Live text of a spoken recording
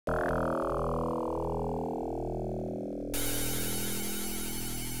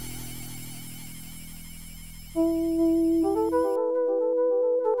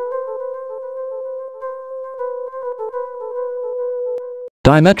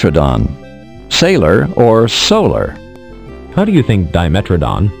Dimetrodon, sailor or solar? How do you think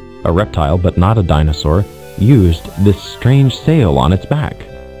Dimetrodon, a reptile but not a dinosaur, used this strange sail on its back?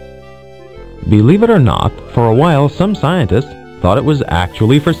 Believe it or not, for a while some scientists thought it was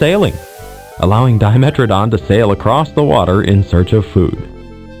actually for sailing, allowing Dimetrodon to sail across the water in search of food.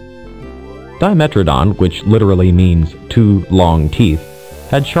 Dimetrodon, which literally means two long teeth,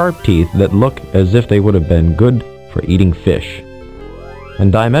 had sharp teeth that look as if they would have been good for eating fish.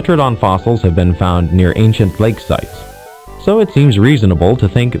 And Dimetrodon fossils have been found near ancient lake sites, so it seems reasonable to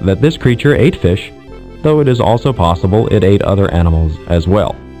think that this creature ate fish, though it is also possible it ate other animals as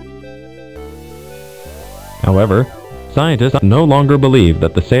well. However, scientists no longer believe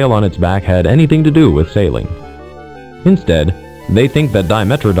that the sail on its back had anything to do with sailing. Instead, they think that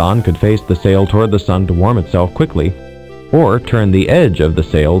Dimetrodon could face the sail toward the sun to warm itself quickly, or turn the edge of the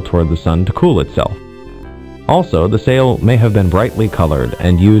sail toward the sun to cool itself. Also, the sail may have been brightly colored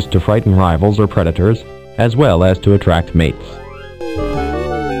and used to frighten rivals or predators, as well as to attract mates.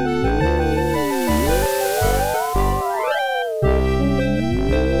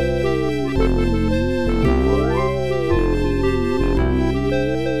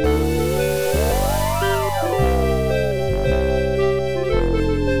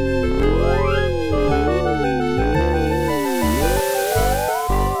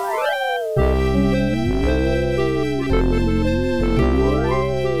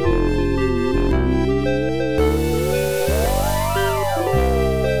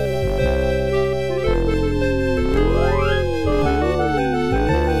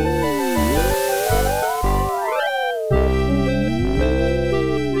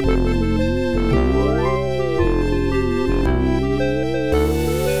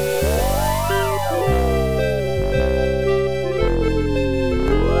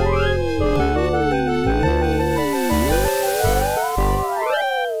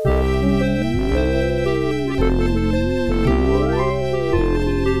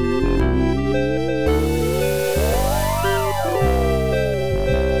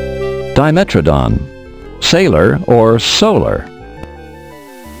 Dimetrodon, sailor or solar?